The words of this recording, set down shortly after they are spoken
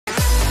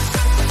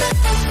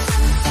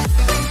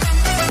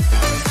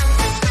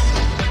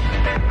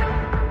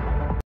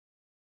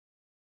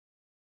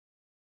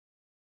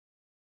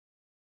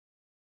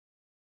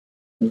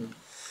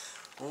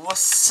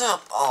What's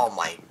up, all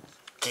my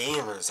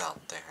gamers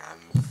out there?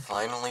 I'm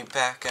finally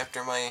back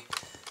after my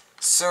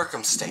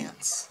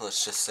circumstance.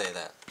 Let's just say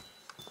that.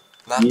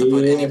 Not to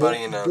put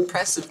anybody in an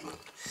oppressive mood.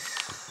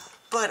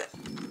 But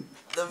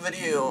the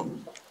video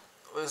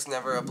was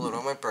never uploaded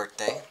on my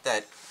birthday.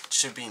 That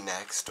should be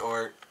next,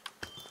 or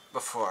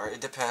before.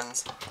 It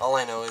depends. All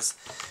I know is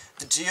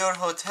the Geode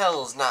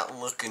Hotel is not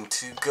looking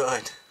too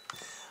good.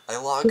 I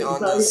log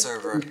on to the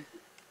server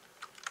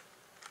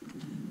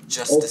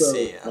just to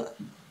see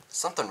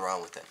something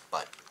wrong with it,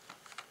 but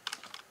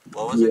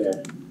what was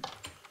it?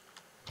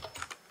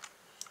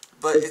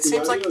 But it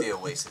seems like the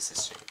Oasis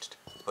has changed.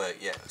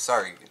 But yeah,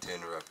 sorry to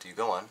interrupt you.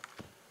 Go on.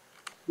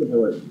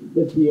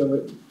 If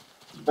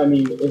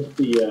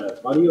the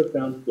audio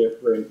sounds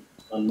different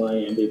on my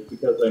end, it's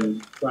because I'm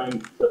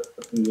trying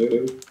something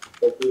new.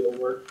 Hopefully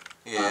it'll work.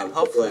 Yeah,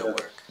 hopefully it'll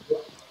work.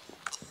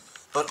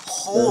 But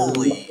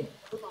holy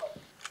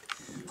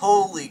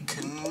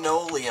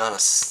cannoli on a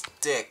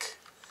stick.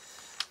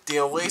 The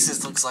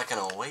Oasis looks like an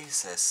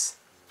oasis.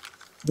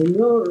 I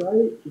know,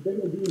 right? The thing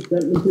is, you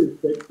sent me this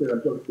picture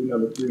I'm posting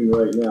on the screen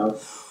right now.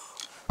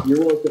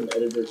 You're welcome,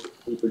 editor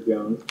Super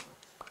Jones.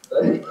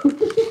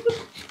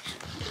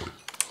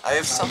 I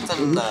have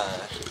something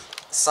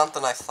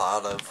I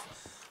thought of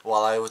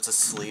while I was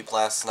asleep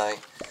last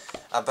night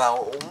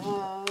about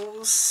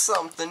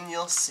something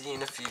you'll see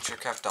in a future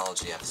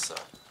Craftology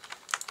episode.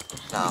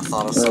 Now, I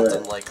thought of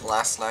something like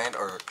last night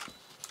or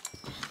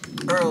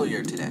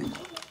earlier today.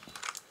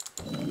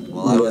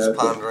 While I was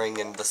pondering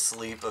in the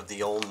sleep of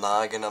the old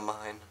noggin of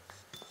mine,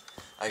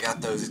 I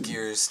got those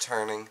gears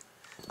turning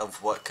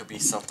of what could be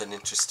something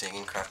interesting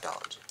in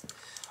Craftology.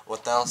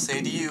 What I'll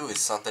say to you is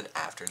something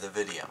after the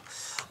video.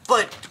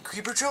 But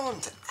Creeper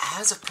Jones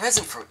has a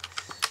present for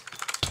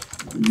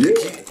me.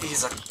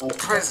 He's a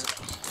present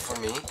for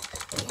me,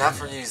 not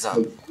for you,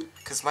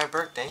 because my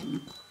birthday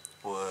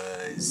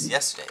was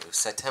yesterday. It was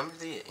September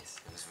the 8th.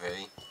 It was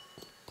very,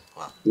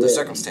 well, the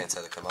circumstance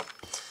had to come up.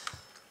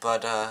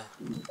 But,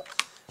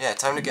 yeah,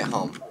 time to get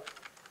home.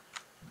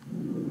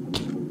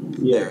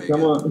 Yeah,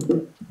 come on.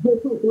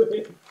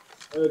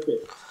 Okay,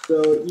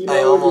 so you know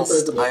I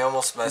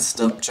almost messed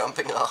up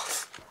jumping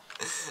off.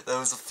 That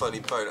was a funny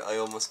part. I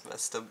almost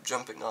messed up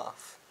jumping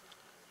off.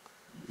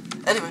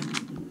 Anyway.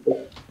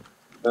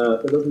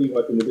 For those of you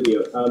watching the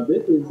video,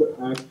 this is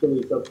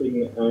actually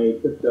something I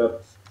picked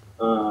up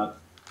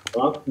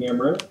off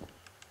camera.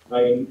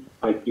 I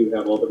do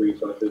have all the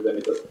resources, and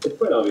it's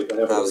quite obvious I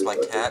have all the resources. How's my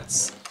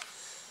cats?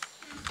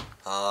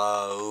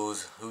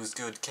 Who's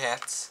good,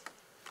 cats?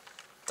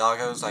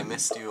 Doggos, I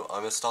missed you. I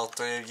missed all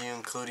three of you,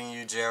 including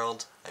you,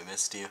 Gerald. I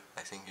missed you.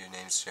 I think your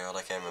name's Gerald.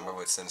 I can't remember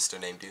what Sinister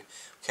named you.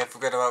 Can't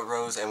forget about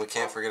Rose, and we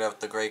can't forget about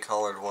the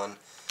gray-collared one.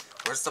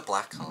 Where's the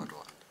black-collared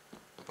one?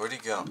 Where'd he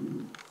go?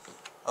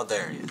 Oh,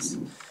 there he is.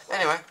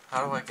 Anyway,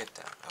 how do I get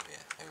down? Oh,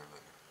 yeah, I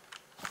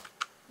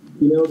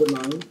remember. You know the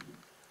mine?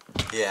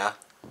 Yeah.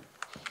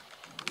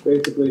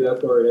 Basically,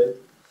 that's where it is.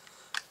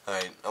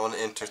 Alright, I want to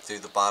enter through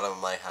the bottom of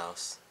my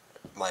house.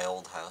 My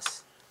old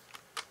house.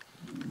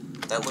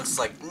 That looks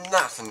like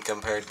nothing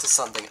compared to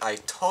something I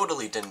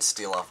totally didn't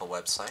steal off a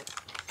website.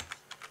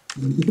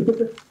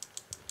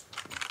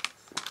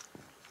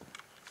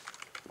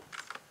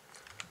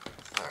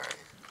 Alright.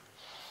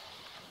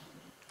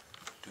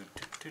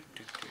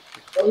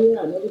 Oh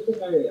yeah, another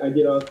thing I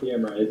did off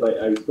camera is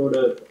I sort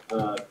of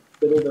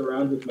fiddled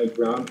around with my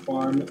ground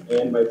farm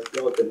and my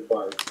skeleton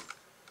farm.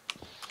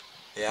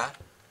 Yeah?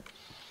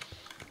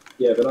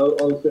 Yeah, but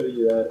I'll show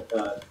you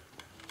that.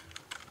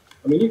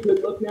 I mean, you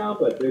could look now,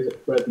 but there's a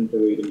present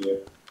awaiting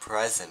you.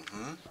 Present,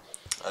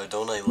 Oh,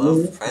 don't I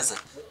love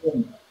present?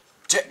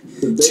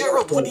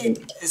 Gerald, what do you...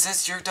 Is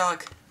this your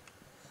dog?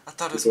 I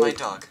thought it was my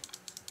dog.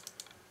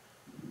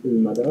 This is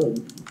my dog.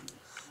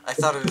 I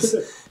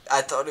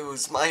thought it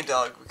was my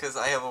dog because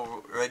I have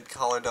a red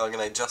collar dog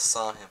and I just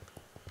saw him.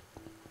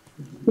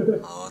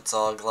 Oh, it's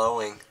all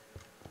glowing.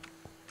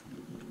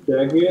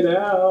 Check it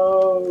out.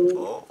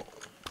 Oh,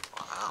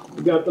 wow.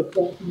 You got the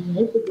fucking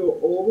knife to go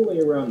all the way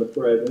around the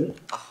present.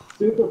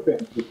 Super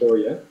fancy for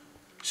you.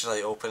 Should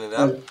I open it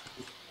up?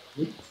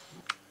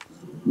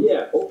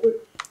 Yeah, go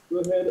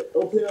ahead,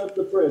 open up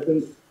the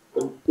present.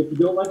 If you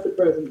don't like the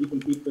present, you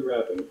can keep the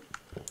wrapping.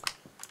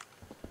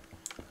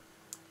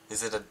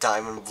 Is it a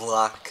diamond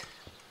block?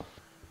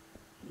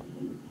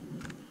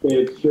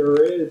 It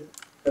sure is.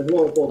 As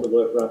well as all the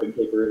wrapping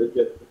paper. It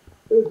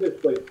was just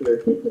placed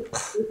there.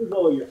 This is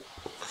all yours.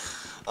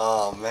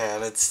 Oh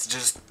man, it's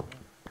just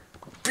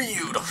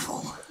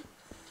beautiful.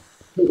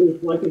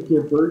 It's like it's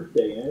your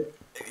birthday, eh?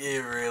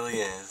 It really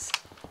is.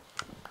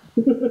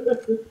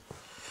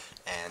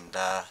 And,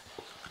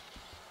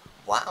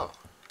 wow.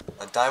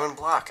 A diamond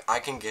block. I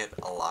can get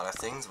a lot of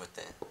things with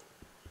it.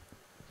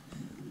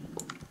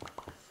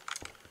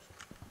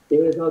 It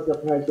was also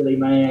partially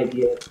my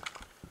idea.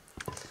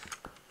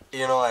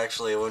 You know,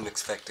 actually, I wouldn't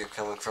expect it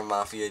coming from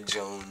Mafia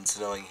Jones,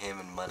 knowing him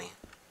and money.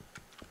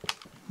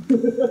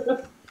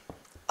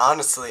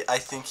 Honestly, I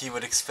think he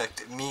would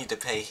expect me to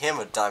pay him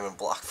a diamond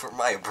block for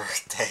my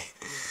birthday.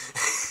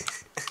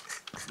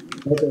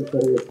 That's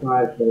a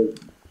reply, so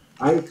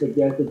I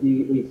suggested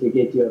we should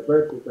get you a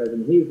birthday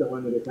present. He's the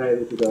one who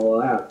decided to go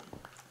all out.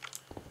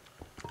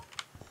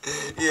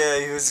 Yeah,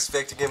 he was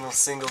expecting him a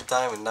single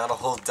diamond, not a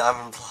whole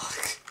diamond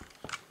block.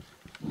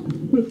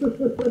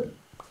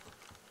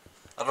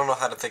 I don't know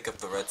how to pick up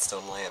the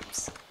redstone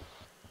lamps.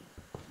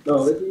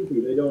 No, it's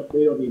easy. They don't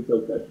need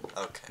so much.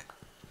 Okay.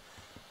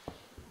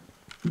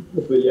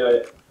 But yeah,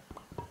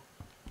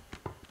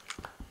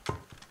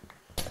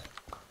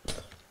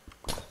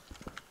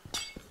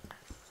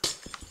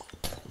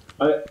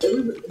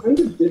 it was kind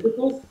of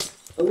difficult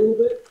a little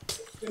bit.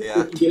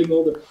 Yeah. Getting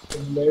all the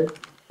in there,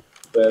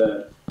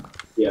 but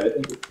yeah, I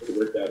think it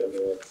worked out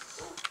anyway.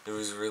 It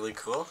was really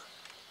cool.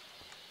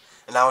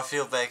 And now I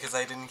feel bad because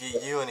I didn't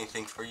get you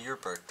anything for your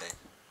birthday.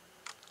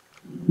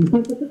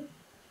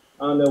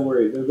 Oh, no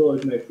worries. There's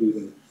always next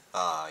season.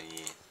 Aw,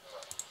 yeah.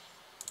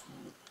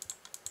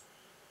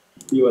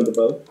 You want the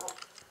bow?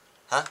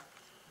 Huh?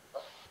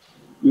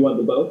 You want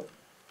the bow?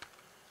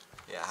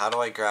 Yeah, how do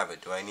I grab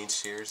it? Do I need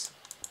shears?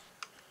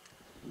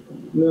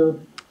 No.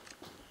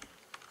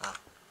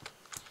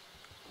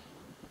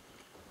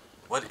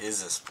 What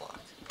is this block?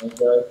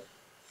 Okay.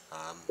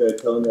 Should I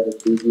tell him that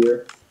it's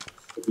easier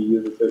if you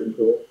use a certain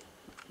tool?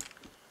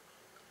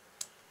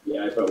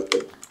 Yeah, I probably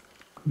could.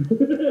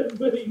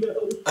 But he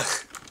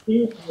knows.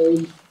 He's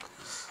playing.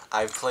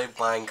 I've played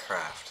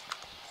Minecraft.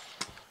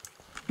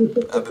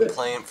 I've been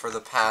playing for the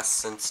past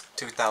since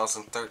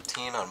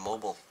 2013 on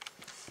mobile.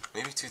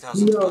 Maybe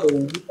 2012.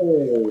 No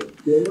way.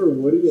 Gamer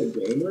Woody a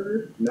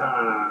gamer?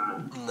 Nah.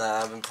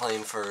 Nah, I've been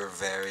playing for a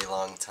very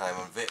long time.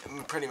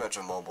 I'm pretty much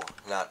on mobile,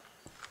 not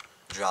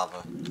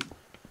Java.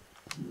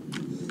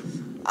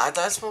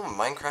 That's when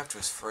Minecraft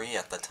was free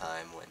at the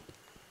time.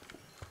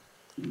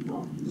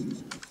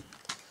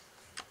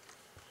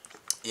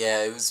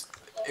 Yeah, it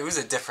was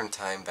a different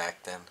time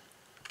back then.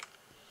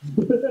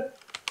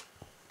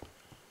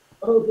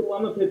 Oh, the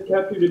llama pit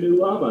captured a new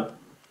llama.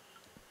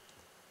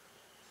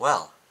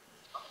 Well.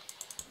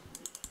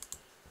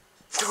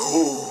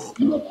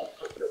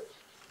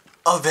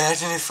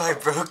 Imagine if I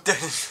broke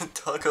that and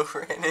the doggo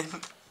ran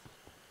in.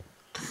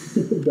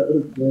 That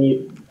was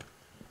great.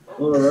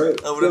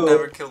 Alright. I would have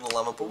never killed the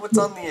llama, but what's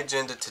on the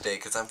agenda today?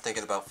 Because I'm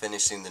thinking about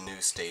finishing the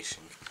news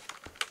station.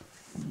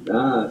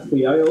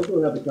 See, I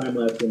also have a time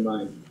lapse in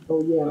mind.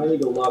 Oh yeah, I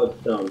need a lot of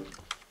stone.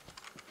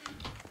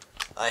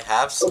 I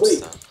have some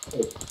stuff.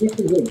 Hey,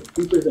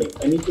 Creeper Zinc.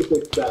 I need to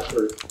fix that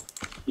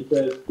first.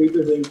 Because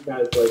Creeper Zinc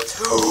has like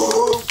a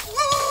lot.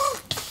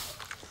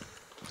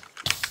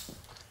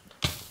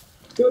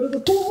 Go to the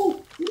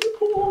pool! Go to the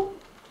pool!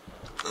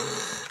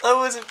 I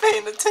wasn't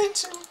paying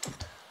attention.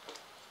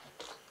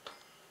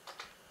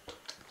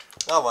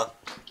 Oh well.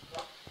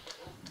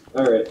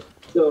 Alright,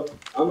 so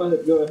I'm gonna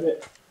go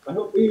ahead. I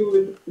hope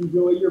you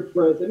enjoy your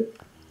present.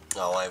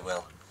 Oh, I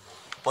will.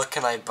 What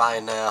can I buy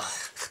now?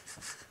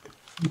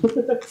 I'm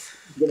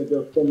gonna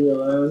go spend your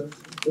allowance.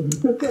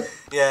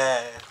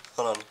 Yeah.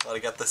 Hold on. I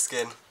got the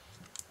skin.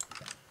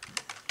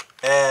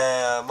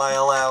 Yeah, my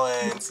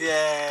allowance.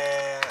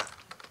 Yeah.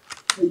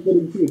 Hey,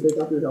 getting too. Take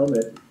off your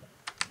helmet.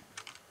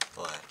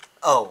 What?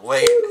 Oh,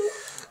 wait.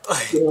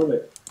 Your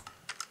helmet.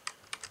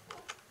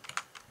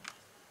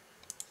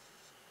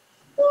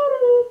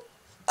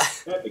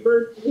 Happy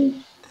birthday!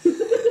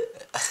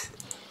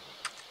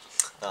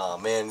 Oh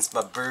man, it's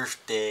my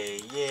birthday.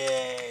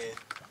 Yeah.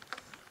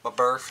 My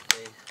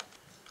birthday.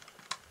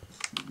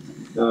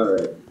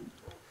 Alright.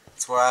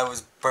 It's where I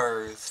was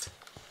birthed.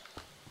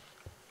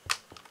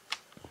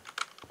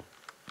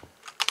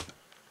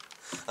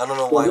 I don't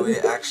know why we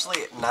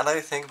actually, now that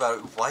I think about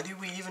it, why do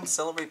we even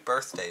celebrate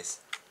birthdays?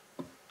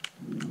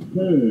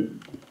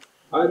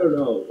 I don't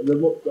know. The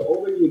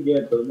older you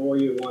get, the more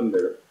you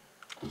wonder.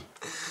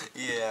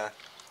 Yeah.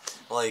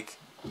 Like,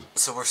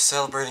 so we're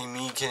celebrating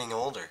me getting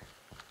older.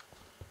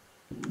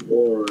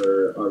 Or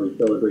are we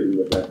celebrating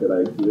the fact that I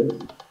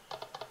exist?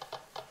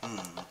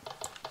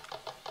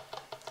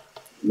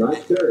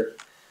 Not sure.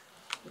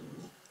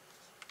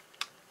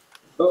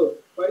 Oh,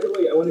 by the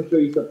way, I want to show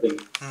you something.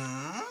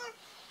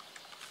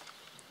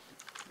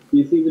 Do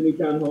you see the new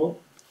town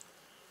hall?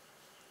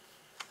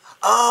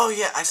 Oh,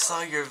 yeah, I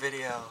saw your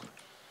video.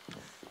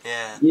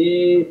 Yeah.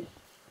 Yeah.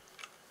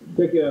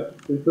 Check it out.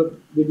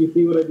 Did you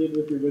see what I did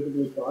with your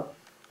visibly clock?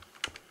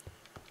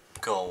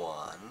 Go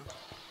on.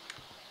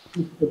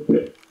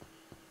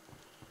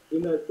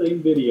 In that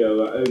same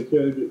video, I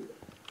showed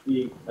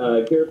the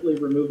carefully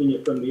removing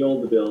it from the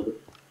old build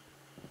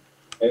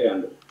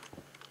and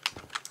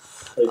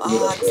placing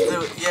it up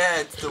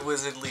there. It's the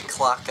wizardly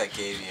clock I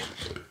gave you.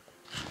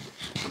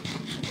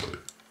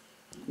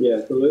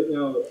 Yeah, so it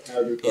now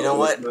has its You know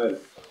what? nice.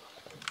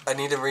 I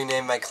need to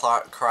rename my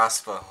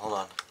crossbow. Hold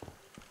on.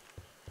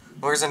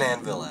 Where's an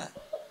anvil at?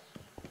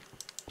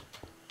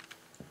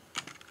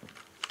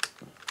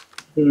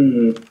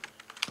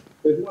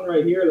 There's one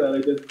right here that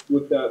I just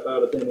whipped out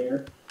of thin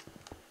air.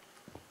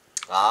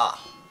 Ah.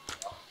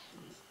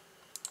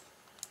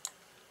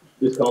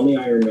 Just call me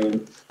Iron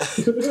Man.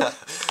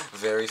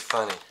 Very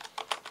funny.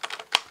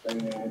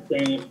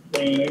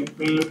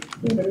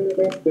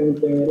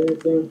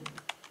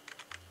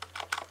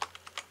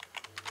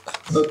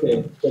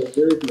 Okay, so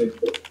there is an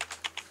exit.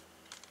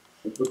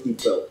 It's looking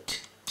so.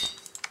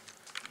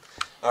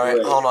 Alright,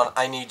 Right. hold on.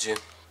 I need you.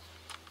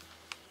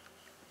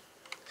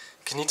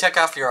 Can you take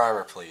off your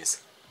armor,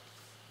 please?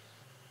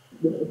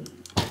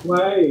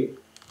 Why?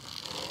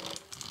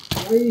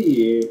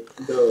 Why?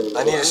 Though?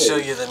 I need to show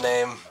Why? you the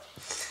name.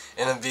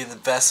 And it'll be the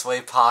best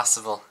way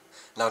possible.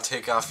 Now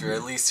take off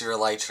at least your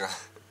elytra.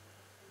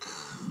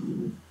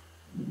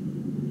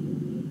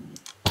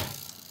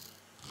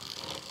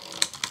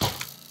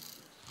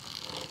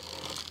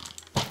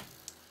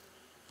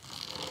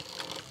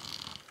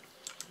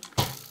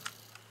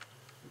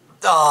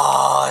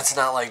 Oh, it's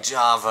not like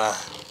Java.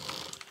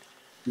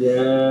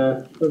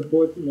 Yeah,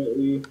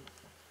 unfortunately.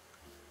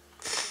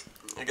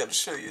 I gotta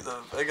show you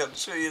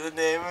the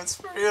name. It's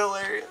pretty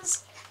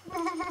hilarious.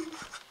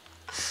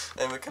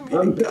 I'm a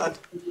comedic god.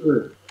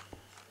 Sure.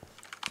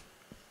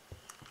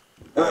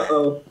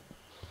 Uh-oh.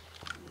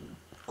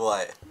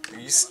 What? Are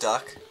you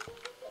stuck?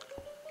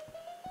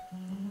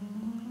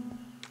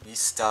 You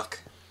stuck?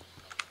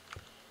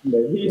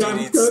 Maybe Do you I'm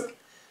need stuck.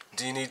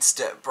 Do you need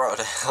Step Bro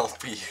to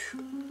help you?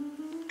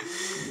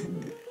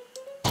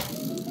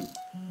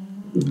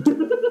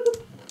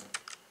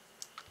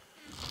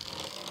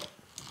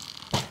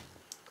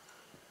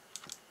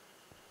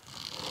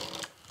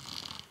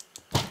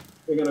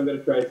 Hang on, I'm gonna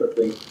try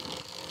something.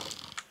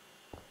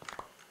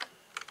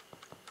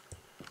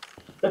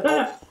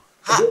 Ha!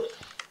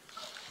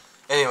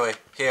 Anyway,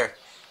 here.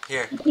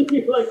 You're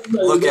like,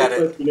 no, Look you at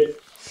don't it. question it.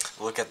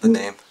 Look at the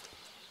name.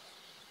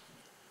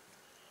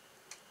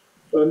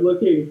 I'm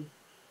looking.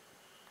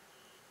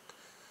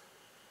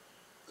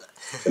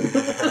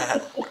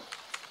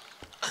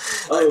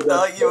 I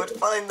thought you would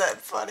find that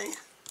funny.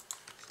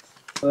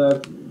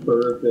 That's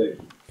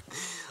perfect.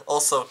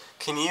 Also,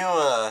 can you,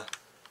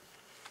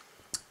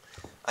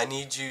 I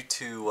need you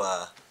to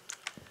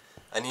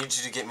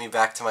get me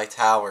back to my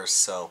towers,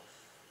 so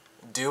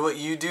do what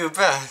you do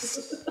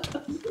best.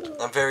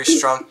 I'm very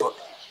strong, but...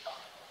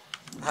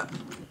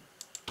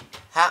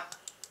 How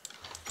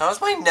is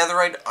my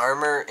netherite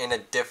armor in a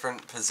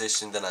different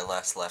position than I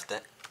last left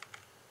it?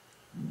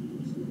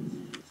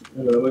 I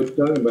don't know what you're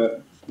talking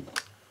about.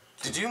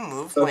 Did you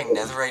move my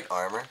netherite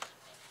armor?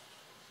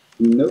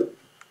 Nope.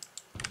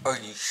 Are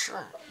you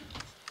sure?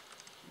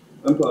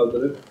 I'm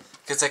positive.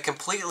 Because I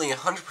completely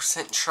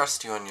 100%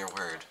 trust you on your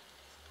word.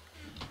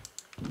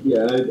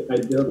 Yeah, I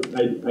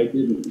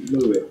didn't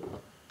move it.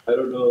 I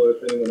don't know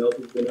if anyone else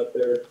has been up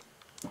there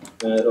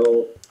at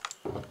all.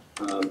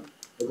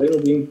 Zeno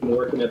Dean's been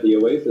working at the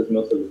Oasis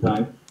most of the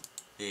time.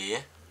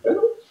 Yeah?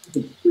 It's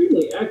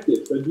extremely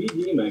active, so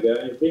GG, my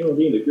guy. Zeno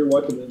Dean, if you're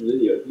watching this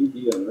video,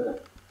 GG on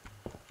that.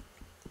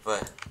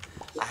 But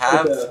I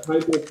have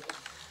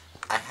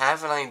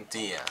an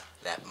idea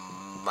that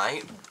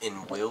might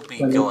and will be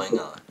going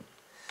on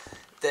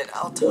that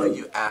I'll tell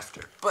you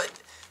after. But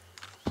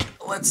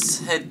let's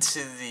head to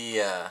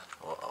the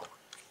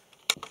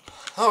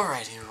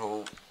Alrighty,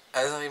 well,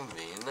 as I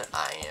mean,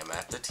 I am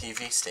at the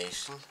TV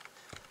station.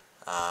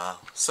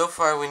 So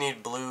far we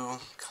need blue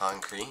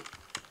concrete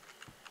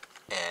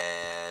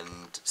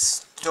and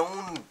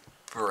stone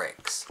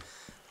bricks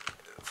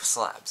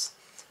slabs.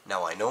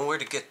 Now I know where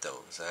to get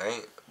those,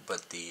 alright?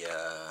 But the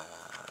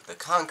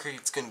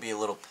concrete's gonna be a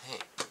little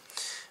pain.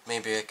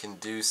 Maybe I can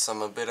do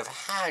a bit of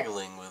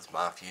haggling with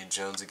Mafia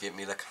Jones to get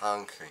me the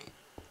concrete.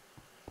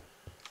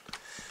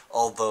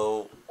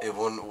 Although it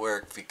wouldn't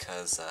work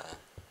because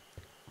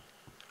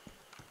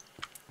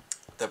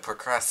the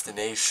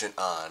procrastination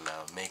on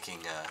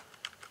making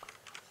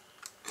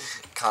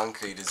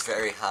concrete is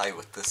very high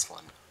with this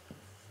one.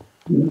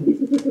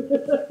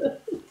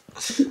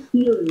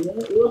 You're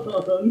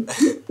not wrong. As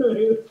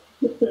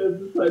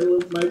the title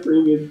of my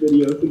previous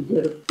video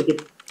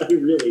suggested, I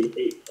really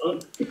hate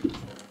concrete.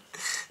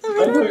 I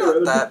mean,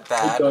 not that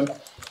bad.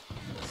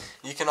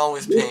 You can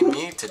always pay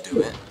me to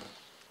do it.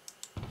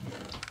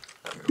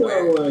 So I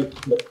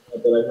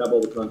have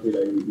all the concrete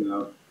I need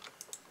now.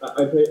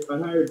 I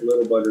hired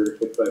Little Bugger to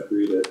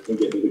 653 and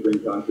get me the green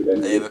concrete I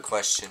need. I have a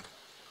question.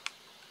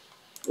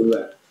 What's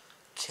that?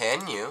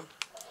 Can you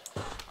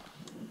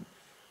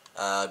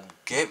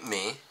get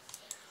me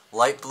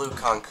light blue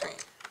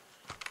concrete?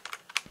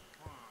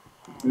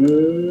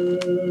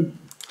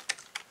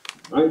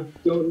 I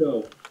don't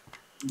know.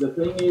 The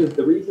thing is,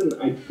 the reason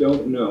I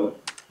don't know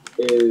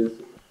is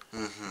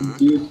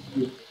due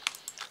to...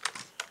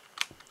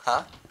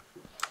 Huh?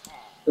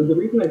 The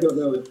reason I don't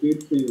know is due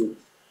to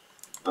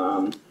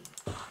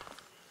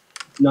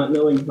not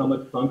knowing how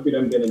much concrete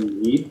I'm going to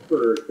need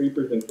for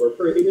Creepers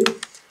Incorporated.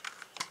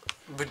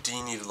 But do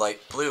you need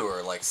light blue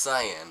or like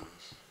cyan?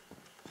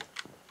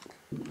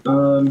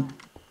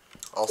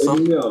 Also?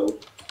 No.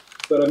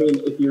 But I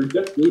mean, if you're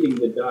just needing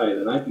the dye,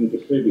 then I can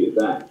contribute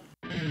that.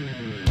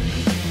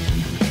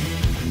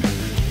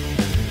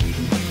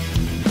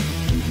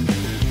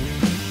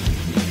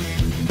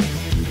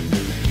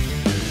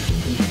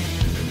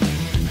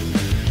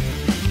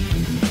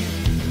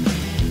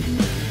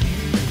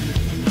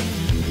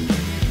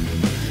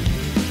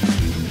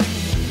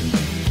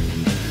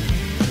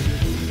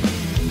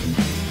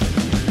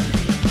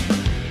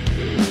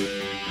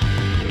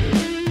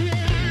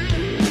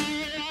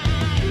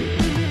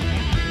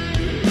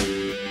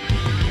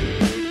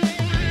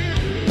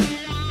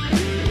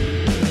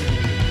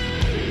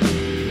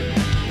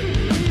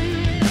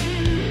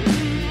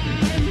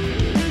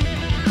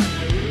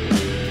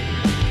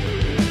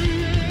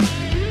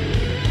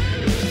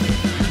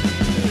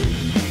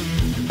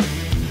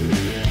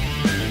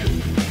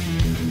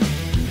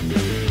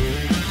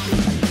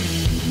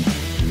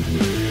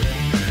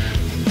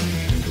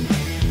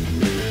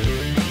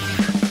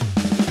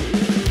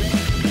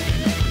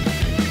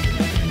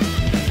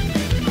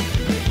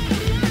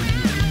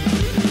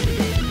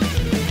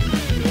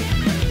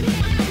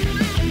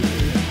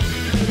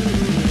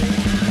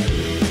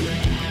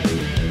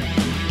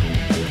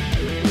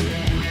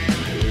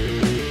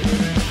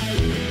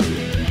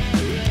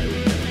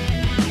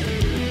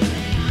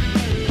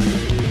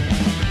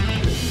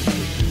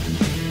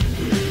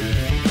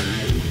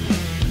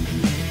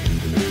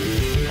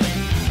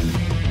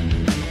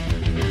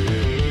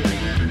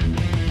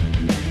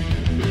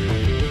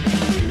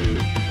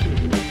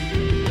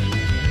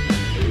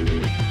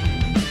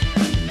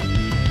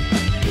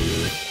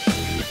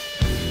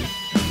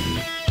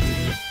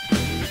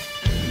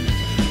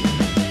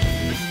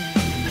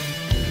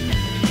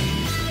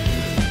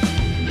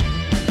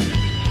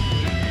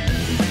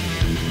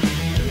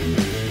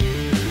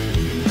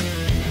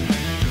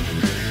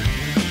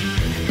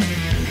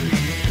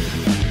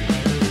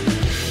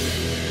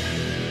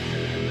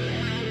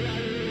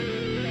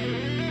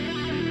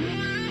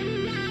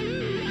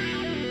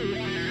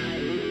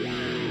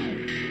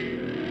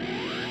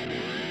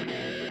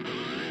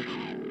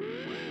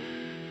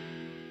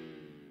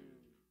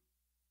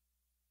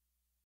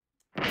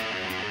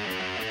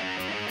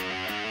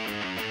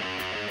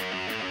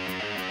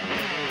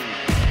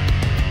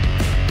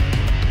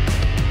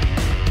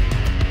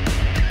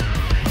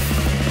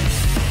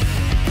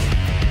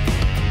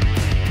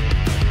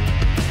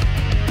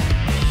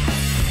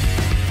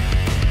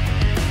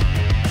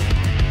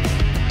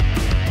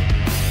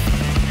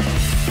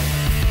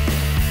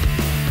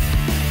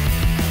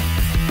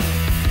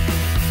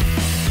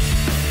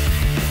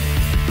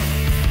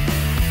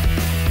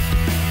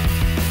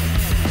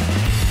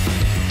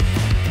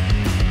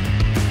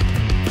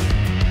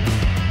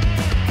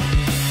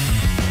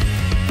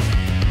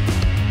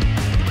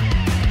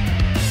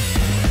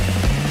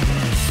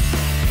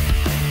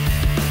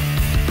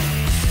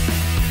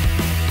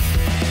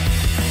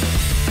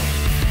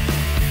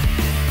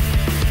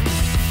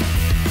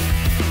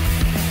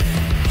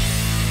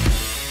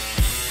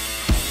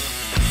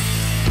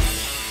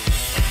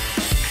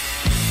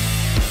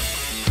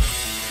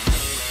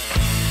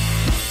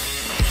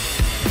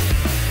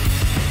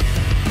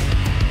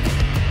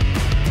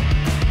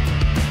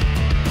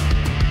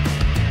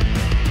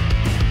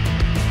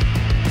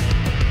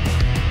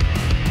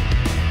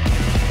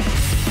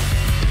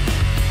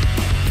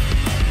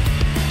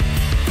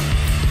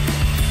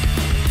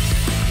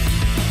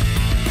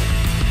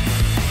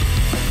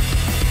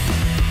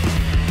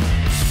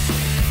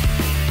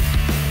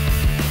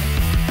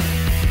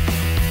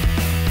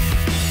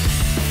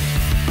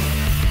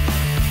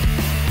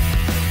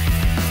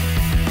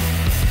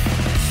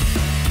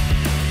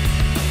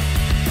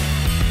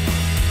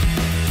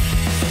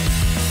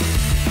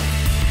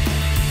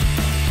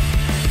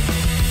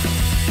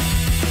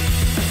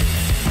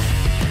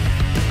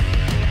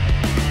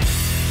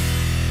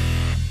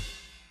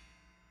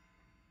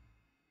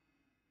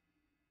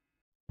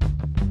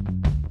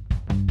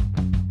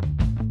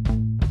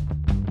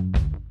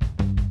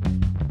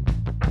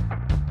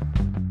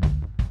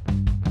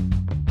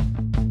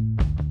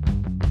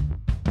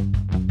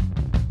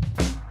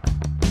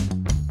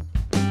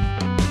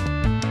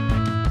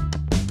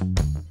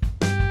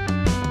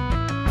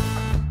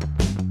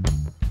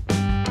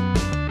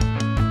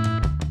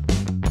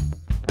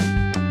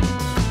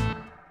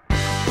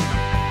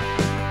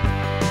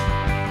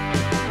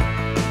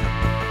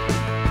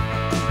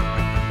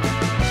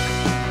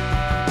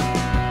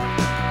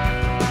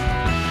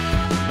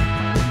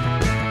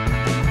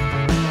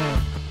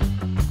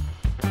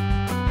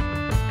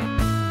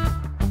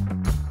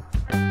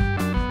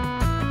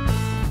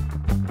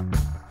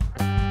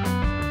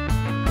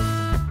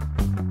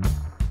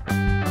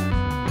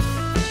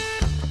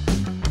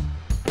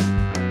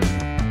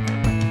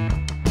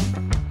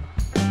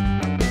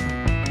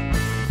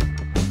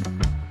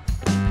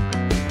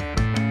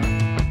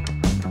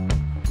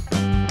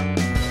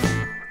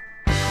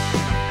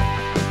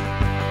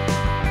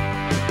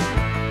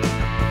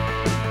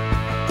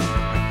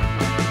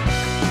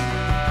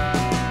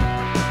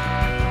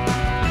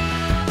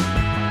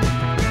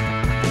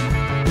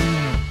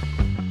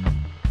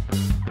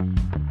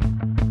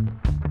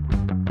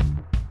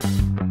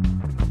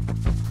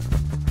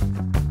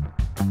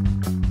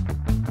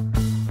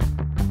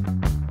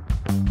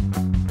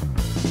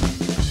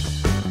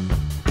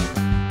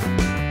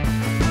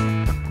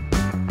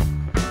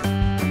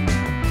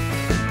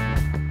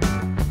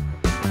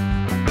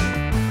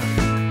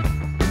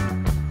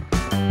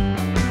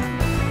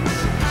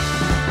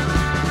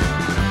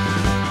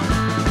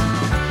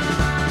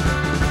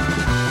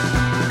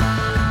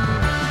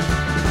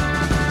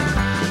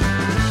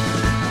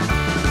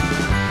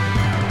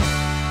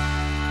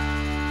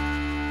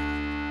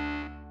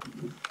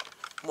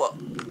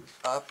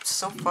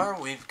 so far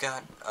we've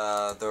got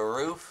the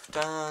roof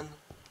done,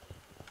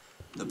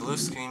 the blue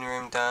screen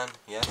room done.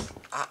 Yes.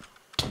 Ah.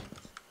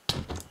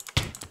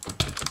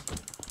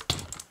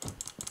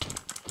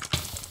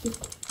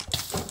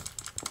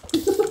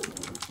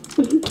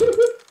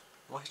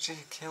 Why'd you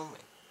kill me?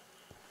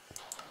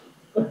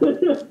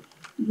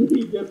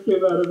 He just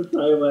came out of the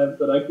time lapse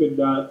and I could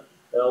not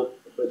help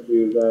but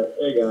do that.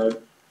 Hey guys.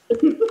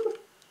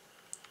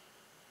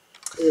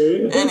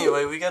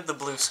 Anyway, we got the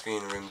blue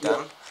screen room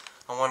done.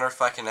 I wonder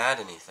if I can add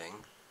anything.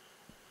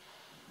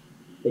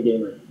 Hey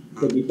gamer,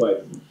 hit me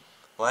twice.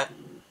 What?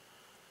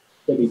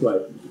 Hit me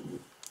twice.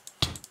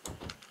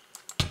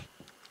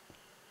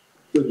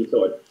 Spooky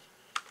sword.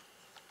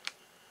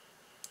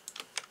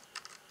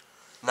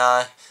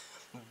 Nah,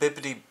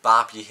 bippity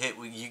bop. You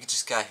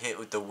just got hit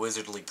with the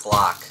wizardly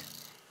Glock.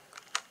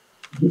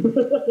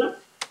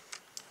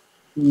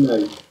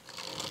 Nice.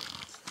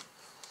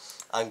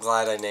 I'm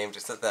glad I named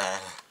it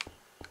that.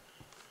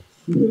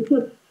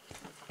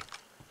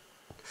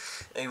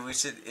 I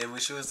wish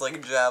it was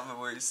like Java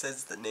where it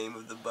says the name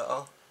of the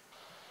bow.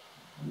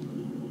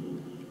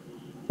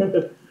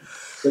 But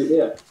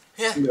yeah.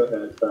 Yeah. Go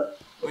ahead.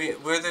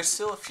 Where there's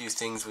still a few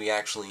things we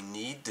actually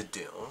need to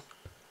do.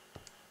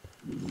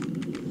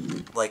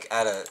 Like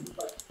at a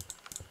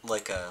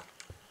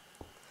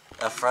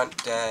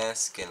front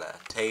desk and a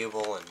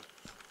table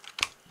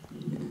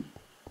and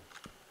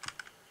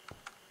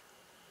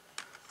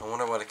I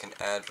wonder what I can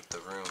add with the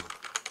room.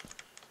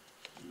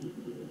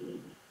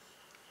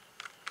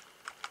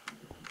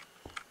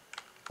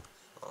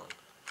 Hold on.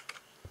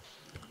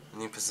 I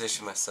need to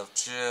position myself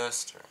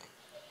just right.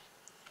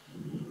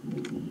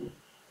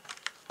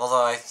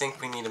 Although I think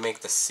we need to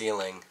make the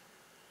ceiling.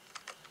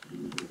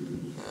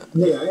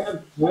 Hey, I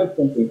have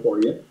something for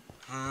you.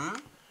 Hmm?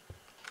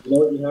 You know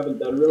what you haven't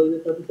done really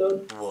this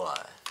episode?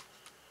 What?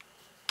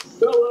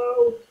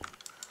 Solo!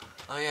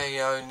 Oh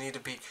yeah, I need to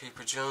beat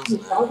Creeper Jones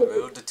on the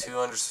road to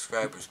 200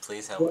 subscribers.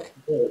 Please help me.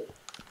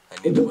 I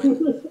need to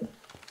win.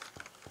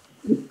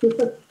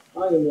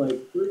 I am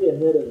like 3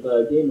 ahead of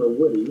Gamer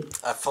Woody.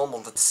 I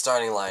fumbled at the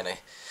starting line.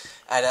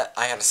 I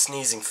had a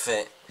sneezing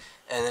fit,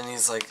 and then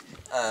he's like,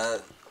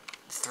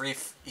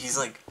 he's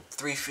like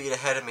 3 feet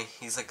ahead of me.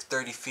 He's like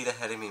 30 feet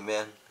ahead of me,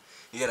 man.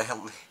 You gotta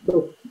help me.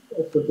 So,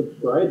 thanks for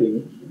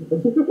subscribing.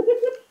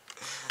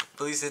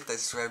 Please hit that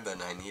subscribe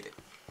button. I need it.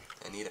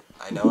 I need it.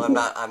 I know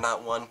I'm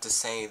not one to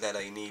say that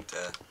I need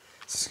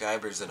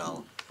subscribers and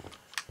all,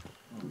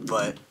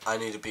 but I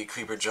need to beat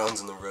Creeper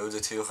Jones on the road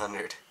to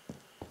 200.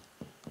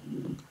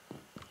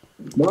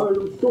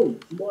 Milestone!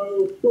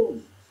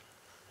 Milestone!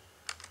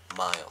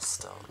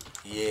 Milestone.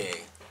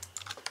 Yay.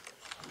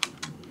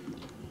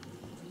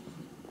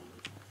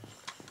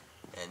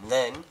 And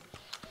then,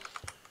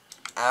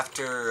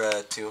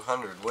 after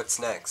 200, what's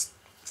next?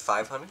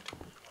 500?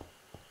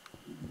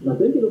 I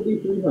think it'll be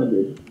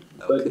 300.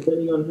 Okay. But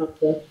depending on how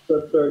fast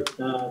stuff starts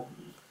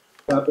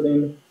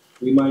happening,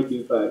 we might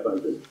do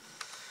 500.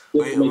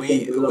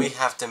 We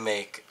have to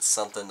make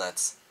something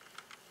that's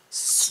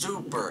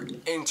super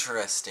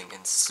interesting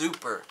and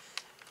super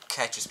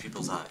catches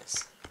people's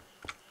eyes.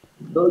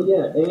 Oh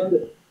yeah,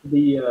 and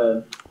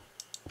the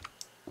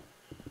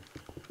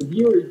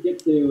viewers get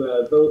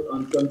to vote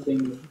on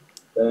something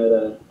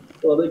that,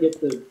 well, they get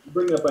to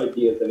bring up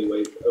ideas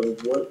anyways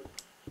of what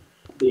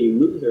the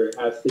loser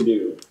has to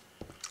do.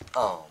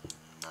 Oh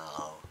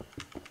no.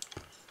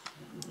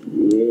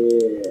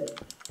 Yeah.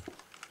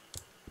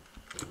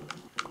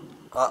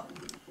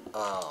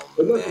 Oh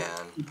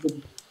man.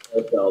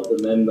 Ourselves,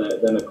 and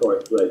then of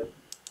course, like,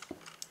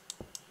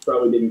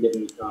 probably didn't get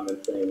any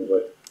comments saying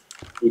what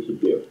we should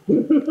do. Do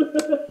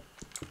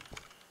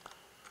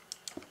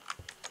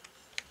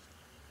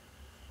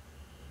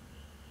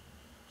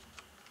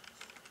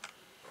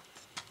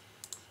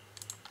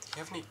you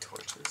have any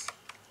torches?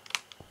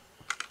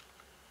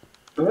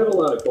 I have a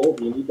lot of gold.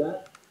 Do you need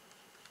that?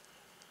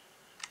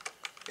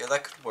 Yeah,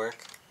 that could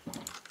work.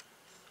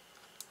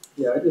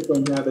 Yeah, I just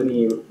don't have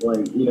any,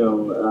 like, you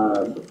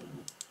know,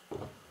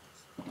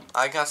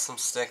 I got some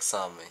sticks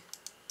on me.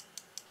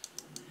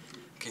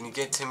 Can you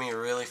get to me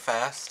really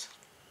fast?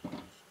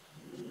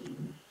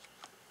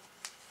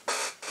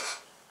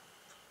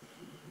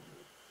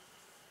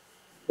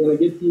 Can I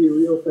get to you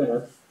real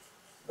fast?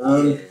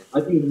 Yeah. I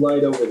can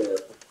glide over there.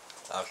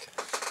 Okay.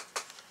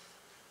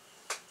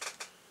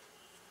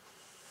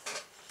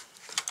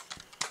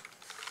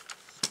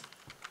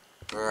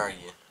 Where are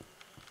you?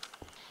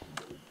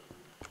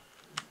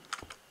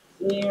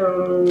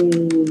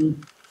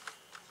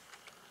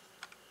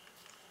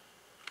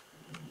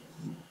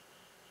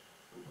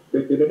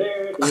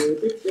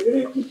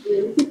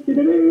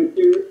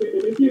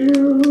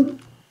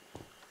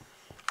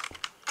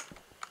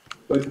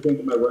 What do you think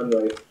of my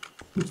runway?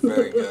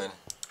 Very good.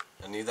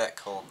 I need that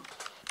coal.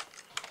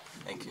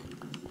 Thank you.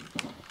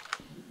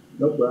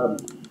 No problem.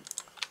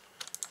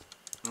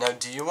 Now,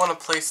 do you want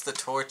to place the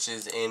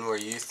torches in where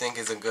you think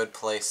is a good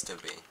place to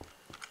be?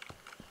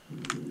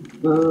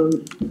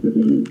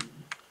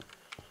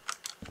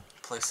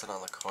 Place it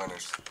on the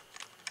corners.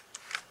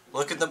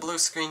 Look at the blue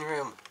screen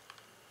room.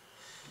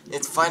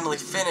 It's finally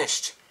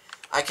finished.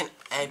 I can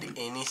add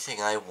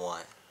anything I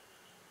want.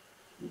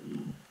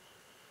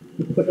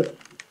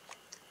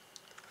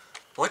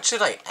 What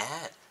should I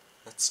add?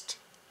 That's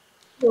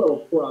Well,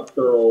 props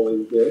are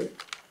always good.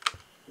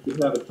 You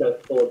can have a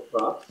chest full of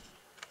props.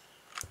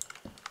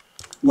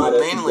 well, Might I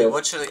mainly, suggest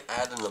what should I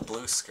add in the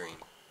blue screen?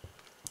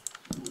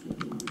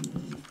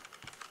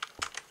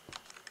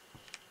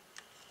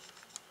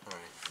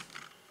 Alright.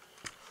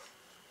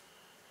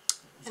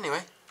 Anyway,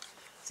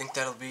 I think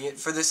that'll be it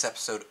for this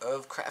episode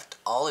of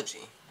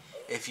Craftology.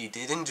 If you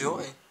did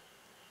enjoy,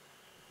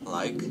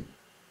 like,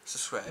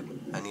 subscribe.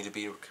 I need to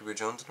be Cooper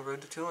Jones on the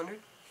road to 200.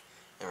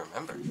 And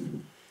remember,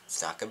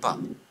 it's not goodbye.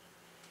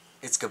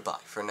 It's goodbye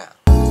for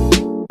now.